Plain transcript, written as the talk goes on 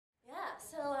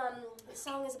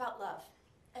song is about love,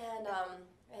 and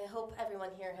I hope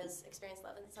everyone here has experienced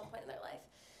love at some point in their life.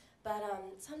 But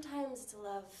sometimes it's a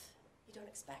love you don't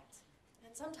expect,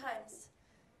 and sometimes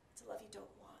it's a love you don't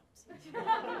want.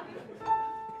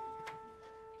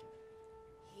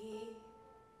 He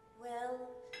will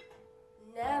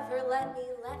never let me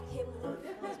let him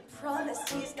leave. I promise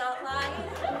he's not lying.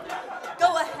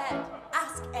 Go ahead,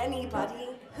 ask anybody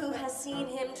who has seen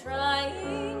him trying.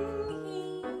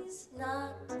 He's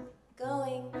not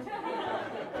going.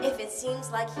 If it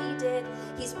seems like he did,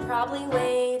 he's probably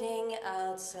waiting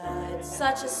outside.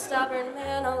 Such a stubborn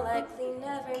man, I'll likely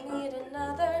never need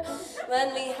another.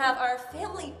 When we have our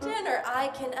family dinner, I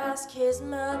can ask his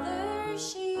mother.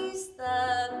 She's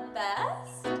the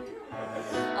best.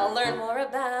 I'll learn more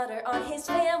about her on his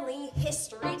family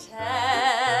history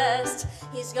test.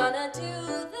 He's gonna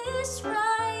do this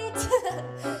right.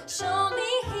 Show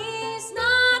me he's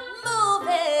not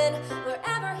moving.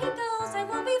 Wherever he goes, I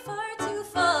won't be far to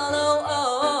follow.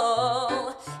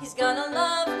 Oh, he's gonna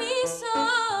love me so.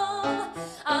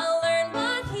 I'll learn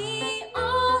what he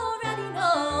already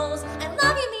knows. And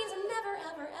love you means I'm never,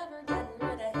 ever, ever getting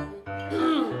rid of him.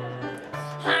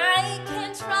 I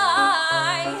can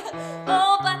try.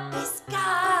 Oh, but this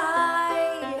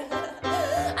guy.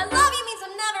 I love you means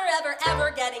I'm never, ever,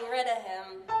 ever getting rid of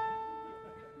him.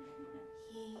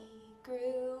 He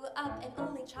grew up an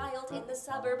only child in the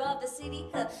suburb of the city.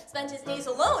 Spent his days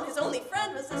alone. His only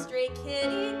friend was a stray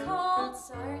kitty called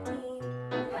Sardine.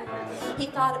 He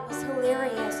thought it was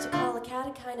hilarious to call a cat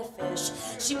a kind of fish.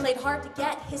 She played hard to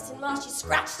get, hissing while she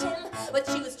scratched him. What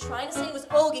she was trying to say was,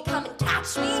 Ogie, come and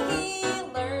catch me. He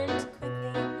learned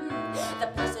quickly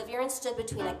that perseverance stood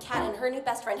between a cat and her new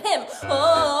best friend, him.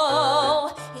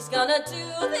 Oh, he's gonna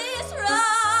do this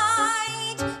right.